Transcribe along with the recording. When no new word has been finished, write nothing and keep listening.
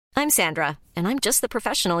I'm Sandra, and I'm just the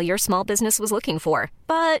professional your small business was looking for.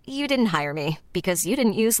 But you didn't hire me because you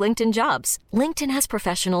didn't use LinkedIn Jobs. LinkedIn has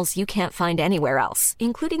professionals you can't find anywhere else,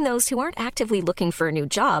 including those who aren't actively looking for a new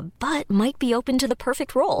job, but might be open to the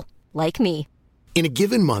perfect role, like me. In a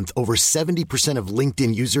given month, over 70% of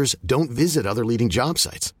LinkedIn users don't visit other leading job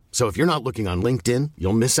sites. So if you're not looking on LinkedIn,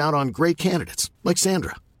 you'll miss out on great candidates like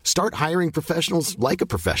Sandra. Start hiring professionals like a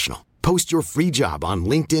professional. Post your free job on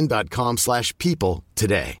linkedin.com/people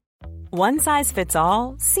today. One size fits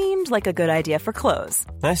all seemed like a good idea for clothes.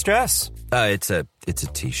 Nice dress. It's a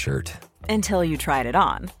t-shirt. Until you tried it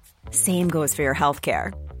on. Same goes for your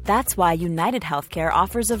healthcare. That's why United Healthcare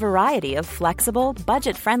offers a variety of flexible,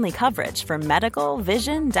 budget-friendly coverage for medical,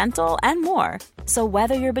 vision, dental, and more. So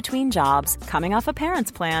whether you're between jobs, coming off a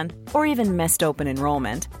parent's plan, or even missed open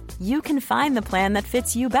enrollment, you can find the plan that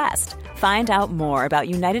fits you best. Find out more about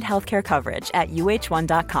United Healthcare coverage at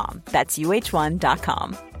uh1.com. That's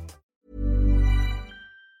uh1.com.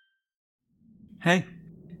 Hey,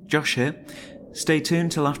 Josh here. Stay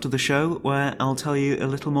tuned till after the show where I'll tell you a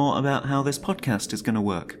little more about how this podcast is going to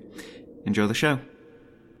work. Enjoy the show.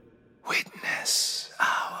 Witness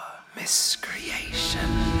our miscreation.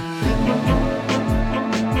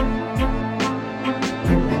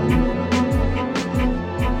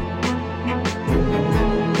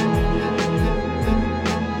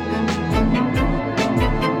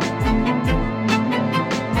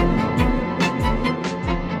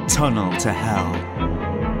 Tunnel to Hell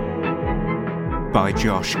by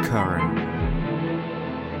Josh Curran.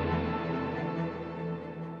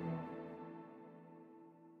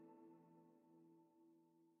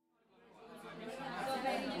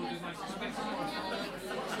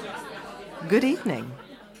 Good evening.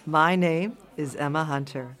 My name is Emma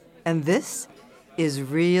Hunter, and this is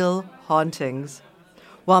Real Hauntings.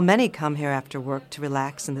 While many come here after work to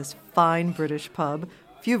relax in this fine British pub,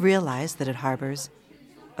 few realize that it harbors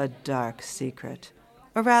a dark secret.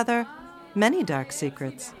 Or rather, many dark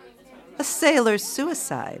secrets. A sailor's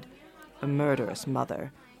suicide, a murderous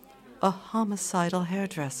mother, a homicidal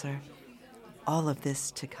hairdresser. All of this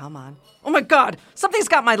to come on. Oh my God! Something's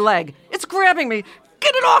got my leg! It's grabbing me!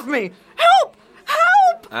 Get it off me! Help!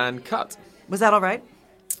 Help! And cut. Was that all right?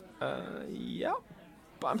 Yeah.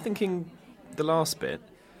 But I'm thinking the last bit.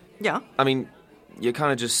 Yeah. I mean, you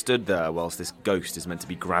kind of just stood there whilst this ghost is meant to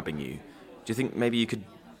be grabbing you. Do you think maybe you could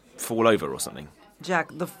fall over or something?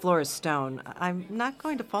 Jack, the floor is stone. I'm not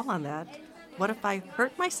going to fall on that. What if I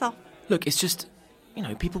hurt myself? Look, it's just,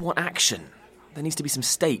 people want action. There needs to be some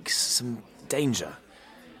stakes, some danger.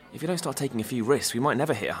 If you don't start taking a few risks, we might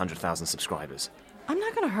never hit 100,000 subscribers. I'm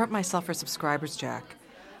not going to hurt myself for subscribers, Jack.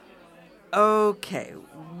 Okay,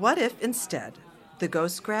 what if instead the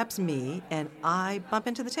ghost grabs me and I bump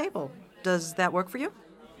into the table? Does that work for you?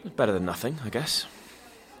 It's better than nothing, I guess.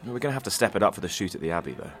 We're going to have to step it up for the shoot at the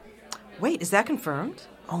Abbey, though. Wait, is that confirmed?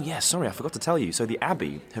 Oh, yeah, sorry, I forgot to tell you. So the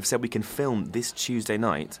Abbey have said we can film this Tuesday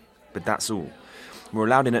night, but that's all. We're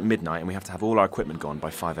allowed in at midnight and we have to have all our equipment gone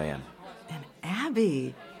by 5 a.m. An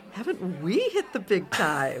Abbey? Haven't we hit the big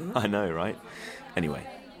time? I know, right? Anyway,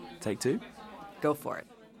 take two? Go for it.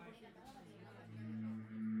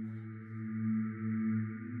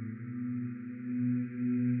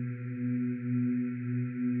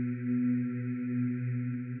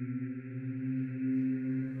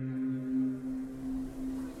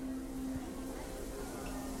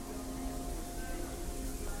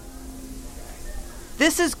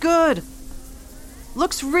 This is good.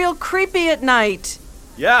 Looks real creepy at night.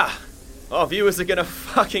 Yeah. Our viewers are gonna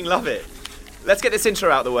fucking love it. Let's get this intro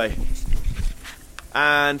out of the way.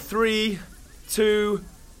 And 3, 2,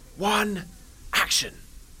 1, action.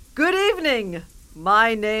 Good evening.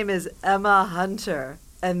 My name is Emma Hunter,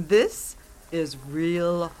 and this is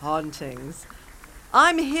Real Hauntings.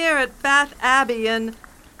 I'm here at Bath Abbey in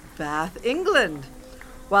Bath, England.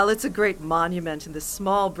 While it's a great monument in this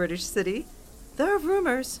small British city, there are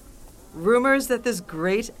rumors that this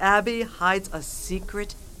great abbey hides a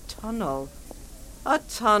secret tunnel. A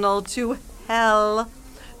tunnel to hell.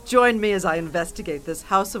 Join me as I investigate this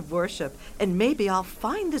house of worship, and maybe I'll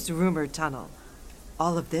find this rumored tunnel.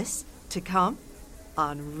 All of this to come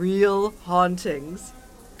on Real Hauntings.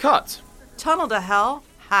 Cut. Tunnel to hell?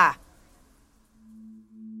 Ha!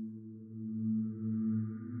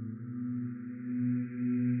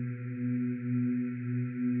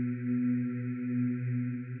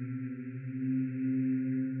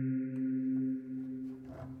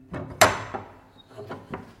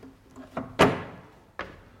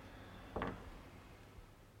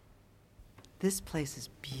 This place is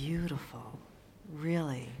beautiful.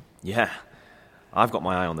 Really. Yeah. I've got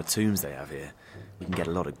my eye on the tombs they have here. We can get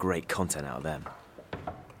a lot of great content out of them.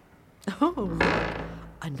 Oh, look.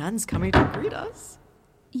 A nun's coming to greet us.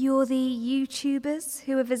 You're the YouTubers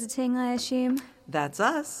who are visiting, I assume? That's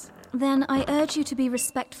us. Then I urge you to be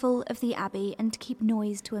respectful of the Abbey and keep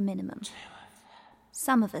noise to a minimum.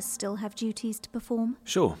 Some of us still have duties to perform.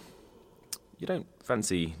 Sure. You don't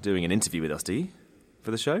fancy doing an interview with us, do you?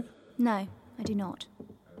 For the show? No, I do not.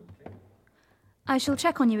 I shall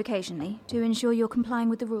check on you occasionally to ensure you're complying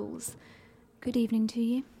with the rules. Good evening to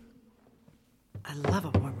you. I love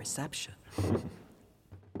a warm reception.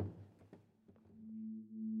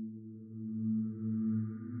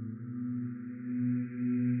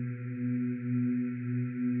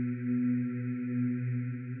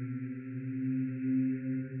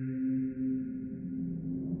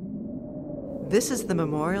 This is the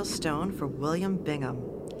memorial stone for William Bingham,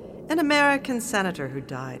 an American senator who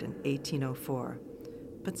died in 1804.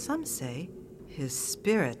 But some say his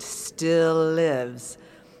spirit still lives.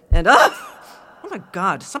 And oh my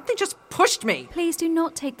God, something just pushed me. Please do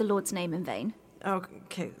not take the Lord's name in vain.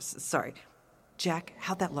 Okay, sorry. Jack,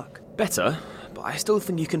 how'd that look? Better, but I still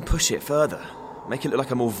think you can push it further. Make it look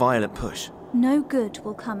like a more violent push. No good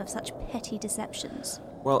will come of such petty deceptions.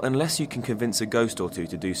 Well, unless you can convince a ghost or two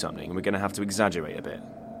to do something, we're going to have to exaggerate a bit.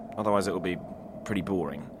 Otherwise it'll be pretty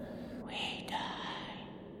boring. We die.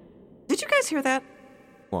 Did you guys hear that?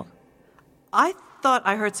 What? I thought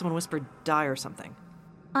I heard someone whisper die or something.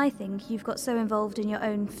 I think you've got so involved in your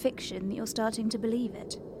own fiction that you're starting to believe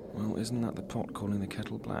it. Well, isn't that the pot calling the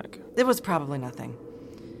kettle black? It was probably nothing.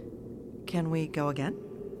 Can we go again?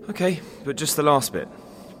 Okay, but just the last bit.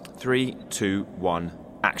 3, 2, 1,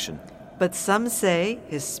 action. But some say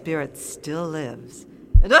his spirit still lives.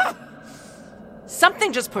 And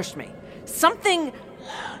something just pushed me. Something...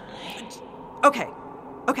 Okay,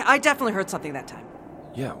 I definitely heard something that time.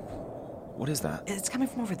 Yeah, what is that? It's coming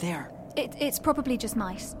from over there. It's probably just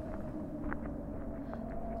mice.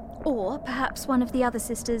 Or perhaps one of the other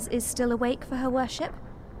sisters is still awake for her worship.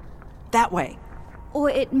 That way. Or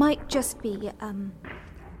it might just be,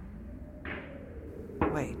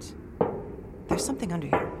 Wait. There's something under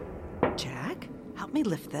here. Jack, help me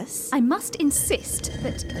lift this. I must insist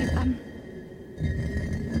that you,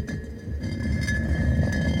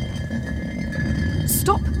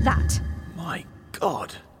 Stop that! My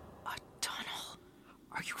God. A tunnel.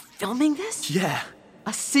 Are you filming this? Yeah.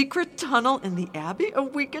 A secret tunnel in the Abbey?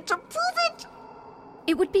 And we get to prove it!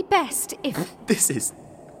 It would be best if... This is...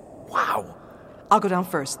 Wow. I'll go down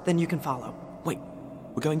first, then you can follow. Wait,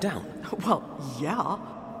 we're going down? Well, yeah.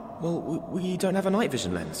 Well, we don't have a night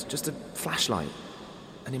vision lens, just a flashlight.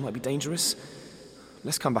 And it might be dangerous.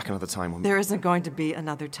 Let's come back another time when... There isn't going to be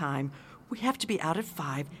another time. We have to be out at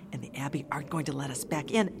 5, and the Abbey aren't going to let us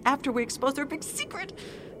back in after we expose their big secret.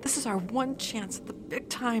 This is our one chance at the big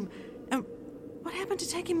time. And what happened to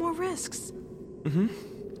taking more risks? Mm-hmm.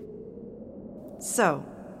 So,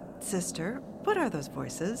 sister, what are those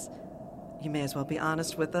voices? You may as well be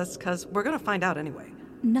honest with us, because we're going to find out anyway.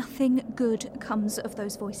 Nothing good comes of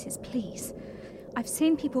those voices, please. I've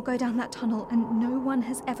seen people go down that tunnel and no one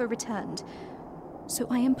has ever returned. So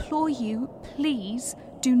I implore you, please,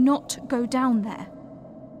 do not go down there.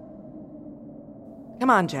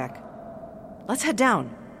 Come on, Jack. Let's head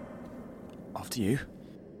down. After you.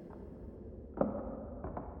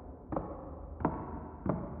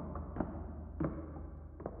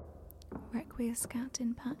 Requiescat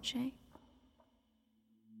in pace.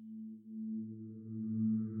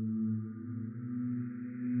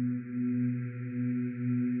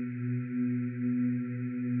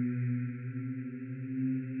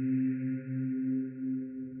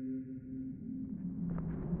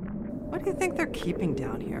 What do you think they're keeping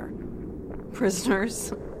down here?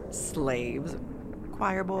 Prisoners? Slaves?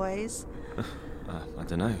 Choir boys? I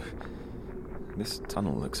don't know. This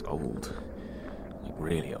tunnel looks old. Like,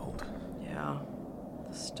 really old. Yeah.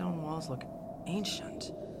 The stone walls look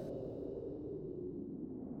ancient.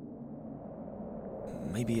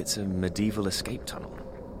 Maybe it's a medieval escape tunnel,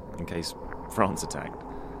 in case France attacked.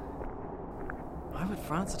 Why would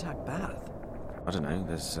France attack Bath? I don't know,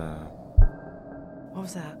 there's, What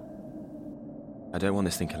was that? I don't want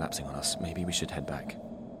this thing collapsing on us. Maybe we should head back.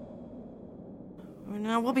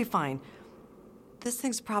 No, we'll be fine. This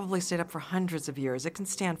thing's probably stayed up for hundreds of years. It can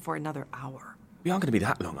stand for another hour. We aren't going to be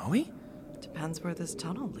that long, are we? Depends where this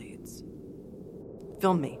tunnel leads.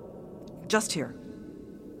 Film me. Just here.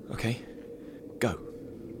 Okay. Go.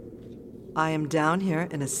 I am down here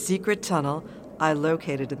in a secret tunnel I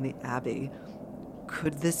located in the Abbey.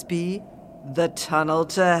 Could this be the tunnel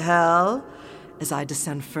to hell? As I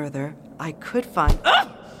descend further, I could find...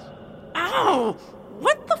 Ah! Ow!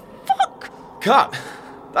 What the fuck? Cut!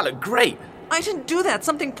 That looked great! I didn't do that.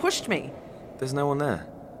 Something pushed me. There's no one there.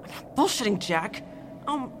 Bullshitting, Jack.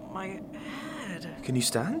 Oh, my head. Can you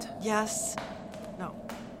stand? Yes. No.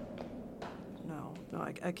 No,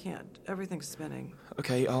 I can't. Everything's spinning.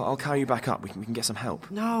 Okay, I'll carry you back up. We can get some help.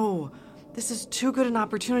 No. This is too good an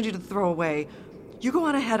opportunity to throw away. You go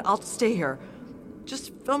on ahead, I'll stay here.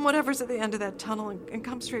 Just film whatever's at the end of that tunnel and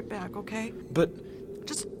come straight back, okay? But...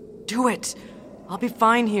 Just do it. I'll be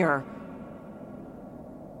fine here.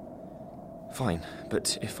 Fine,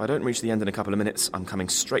 but if I don't reach the end in a couple of minutes, I'm coming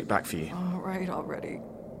straight back for you. All right, already.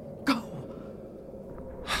 Go.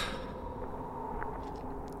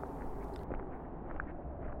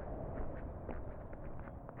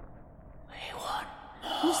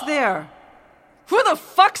 Who's there? Who the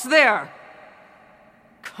fuck's there?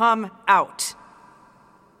 Come out.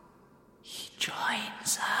 He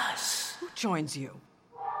joins us. Who joins you?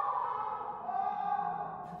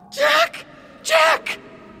 Jack! Jack!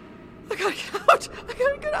 I gotta get out! I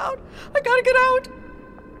gotta get out! I gotta get out!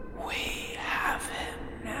 We have him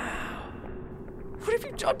now. What have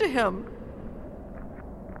you done to him?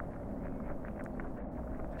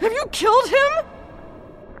 Have you killed him?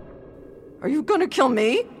 Are you gonna kill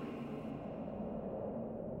me?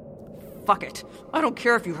 Fuck it. I don't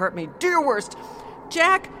care if you hurt me. Do your worst.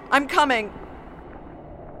 Jack, I'm coming.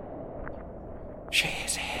 She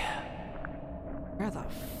is here. Where the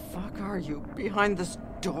fuck are you? Behind this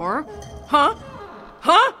door? Huh?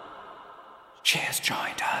 Huh? She has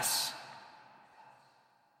joined us.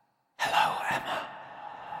 Hello, Emma.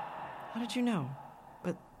 How did you know?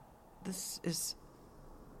 But this is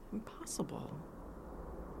impossible.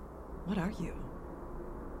 What are you?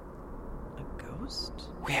 A ghost?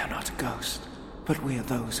 We are not a ghost, but we are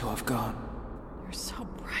those who have gone. You're so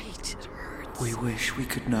bright, it hurts. We wish we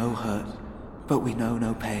could know hurt, but we know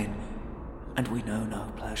no pain, and we know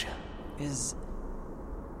no pleasure. Is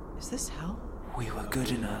this hell? We were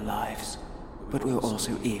good in our lives, but we were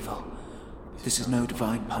also evil. This is no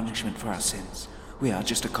divine punishment for our sins. We are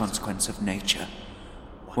just a consequence of nature.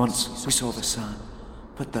 Once we saw the sun,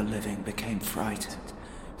 but the living became frightened.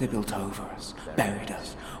 They built over us, buried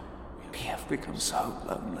us. We have become so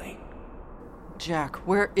lonely. Jack,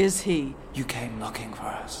 where is he? You came looking for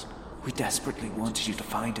us. We desperately wanted you to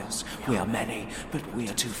find us. We are many, but we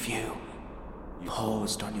are too few.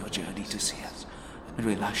 Paused on your journey to see us, and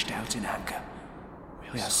we lashed out in anger.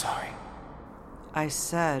 We are sorry. I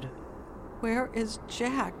said, where is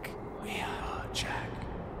Jack? We are Jack.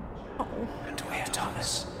 Oh. And we are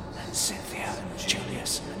Thomas, and Cynthia, and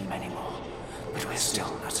Julius, and many more. But we're still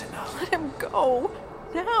not enough. Let him go.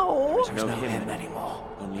 Now. There's no him anymore.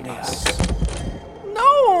 Only us.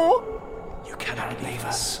 No! You cannot leave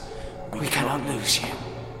us. We cannot lose you.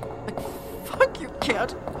 Fuck, you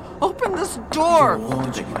can't. Open this door. You were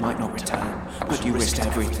warned that you might not return, but you risked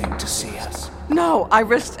everything to see us. No, I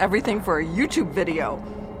risked everything for a YouTube video.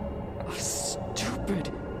 A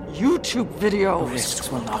stupid YouTube video. The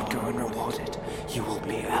risks will not go unrewarded. You will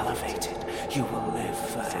be elevated. You will live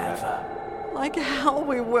forever. Like hell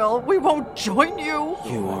we will. We won't join you.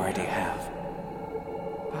 You already have.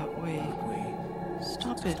 But we...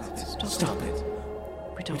 Stop it. Stop it.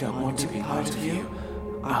 We don't want to be part of you.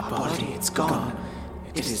 Our body, it's gone.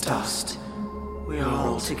 It is dust. We are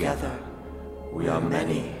all together. We are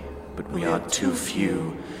many, but we are too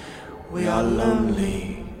few. We are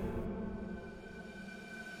lonely.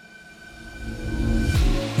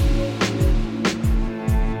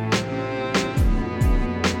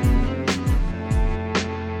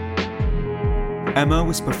 Emma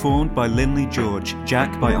was performed by Linley George,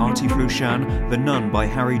 Jack by Artie Frushan, The Nun by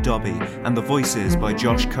Harry Dobby, and the voices by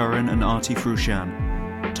Josh Curran and Artie Frushan.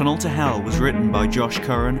 Tunnel to Hell was written by Josh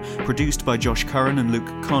Curran, produced by Josh Curran and Luke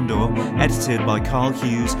Condor, edited by Carl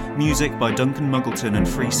Hughes, music by Duncan Muggleton and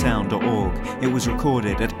freesound.org. It was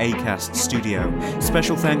recorded at Acast Studio.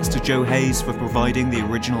 Special thanks to Joe Hayes for providing the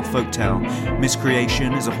original folktale.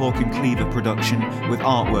 Miscreation is a Hawk and Cleaver production with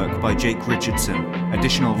artwork by Jake Richardson.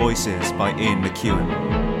 Additional voices by Ian McEwen.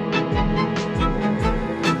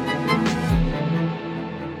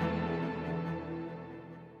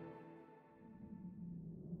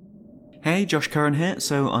 Hey, Josh Curran here,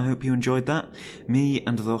 so I hope you enjoyed that. Me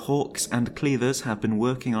and the Hawks and Cleavers have been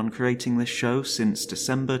working on creating this show since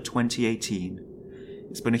December 2018.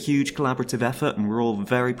 It's been a huge collaborative effort and we're all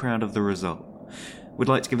very proud of the result. We'd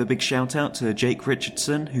like to give a big shout out to Jake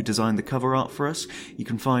Richardson, who designed the cover art for us. You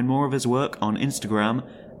can find more of his work on Instagram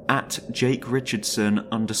at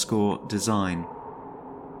JakeRichardson_design.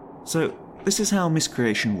 So, this is how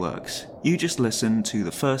Miscreation works. You just listen to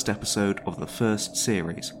the first episode of the first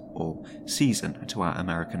series, or season to our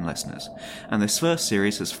American listeners. And this first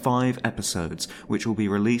series has 5 episodes, which will be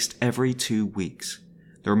released every 2 weeks.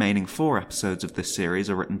 The remaining 4 episodes of this series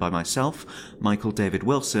are written by myself, Michael David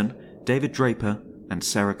Wilson, David Draper, and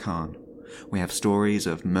Sarah Khan. We have stories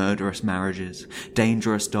of murderous marriages,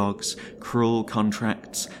 dangerous dogs, cruel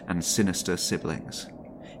contracts, and sinister siblings.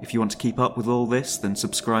 If you want to keep up with all this, then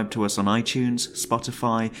subscribe to us on iTunes,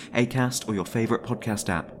 Spotify, Acast, or your favourite podcast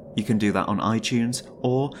app. You can do that on iTunes,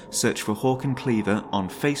 or search for Hawk and Cleaver on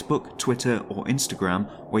Facebook, Twitter, or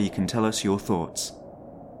Instagram, where you can tell us your thoughts.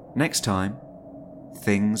 Next time,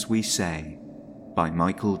 Things We Say by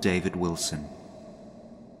Michael David Wilson.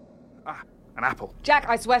 An apple. Jack,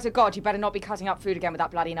 I swear to God, you better not be cutting up food again with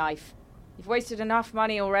that bloody knife. You've wasted enough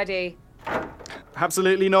money already.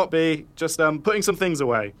 Absolutely not, Bea. Just putting some things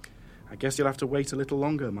away. I guess you'll have to wait a little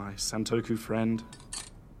longer, my Santoku friend.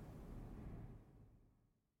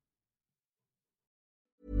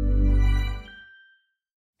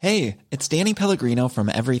 Hey, it's Danny Pellegrino from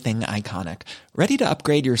Everything Iconic. Ready to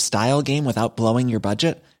upgrade your style game without blowing your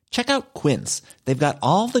budget? Check out Quince. They've got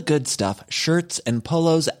all the good stuff, shirts and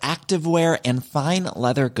polos, activewear, and fine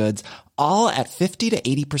leather goods, all at 50 to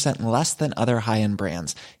 80% less than other high-end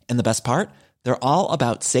brands. And the best part? They're all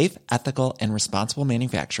about safe, ethical, and responsible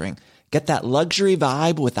manufacturing. Get that luxury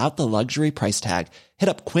vibe without the luxury price tag. Hit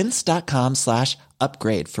up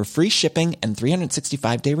quince.com/upgrade for free shipping and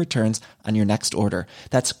 365-day returns on your next order.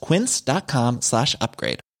 That's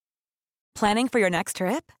quince.com/upgrade. Planning for your next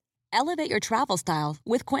trip? Elevate your travel style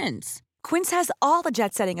with Quince. Quince has all the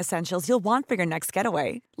jet-setting essentials you'll want for your next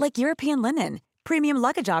getaway, like European linen, premium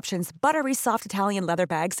luggage options, buttery soft Italian leather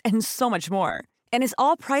bags, and so much more. And is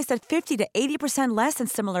all priced at 50 to 80% less than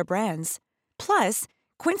similar brands. Plus,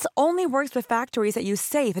 Quince only works with factories that use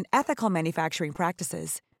safe and ethical manufacturing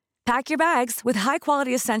practices. Pack your bags with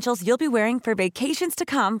high-quality essentials you'll be wearing for vacations to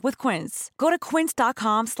come with Quince. Go to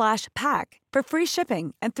quince.com/pack for free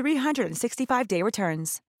shipping and 365-day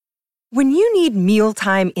returns. When you need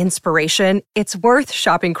mealtime inspiration, it's worth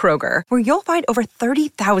shopping Kroger, where you'll find over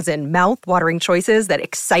 30,000 mouth-watering choices that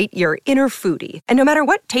excite your inner foodie. And no matter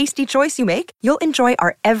what tasty choice you make, you'll enjoy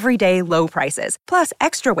our everyday low prices, plus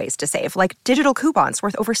extra ways to save, like digital coupons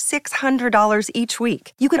worth over $600 each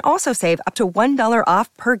week. You can also save up to $1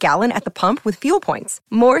 off per gallon at the pump with fuel points.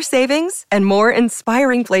 More savings and more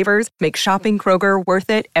inspiring flavors make shopping Kroger worth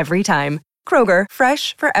it every time. Kroger,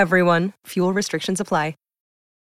 fresh for everyone. Fuel restrictions apply.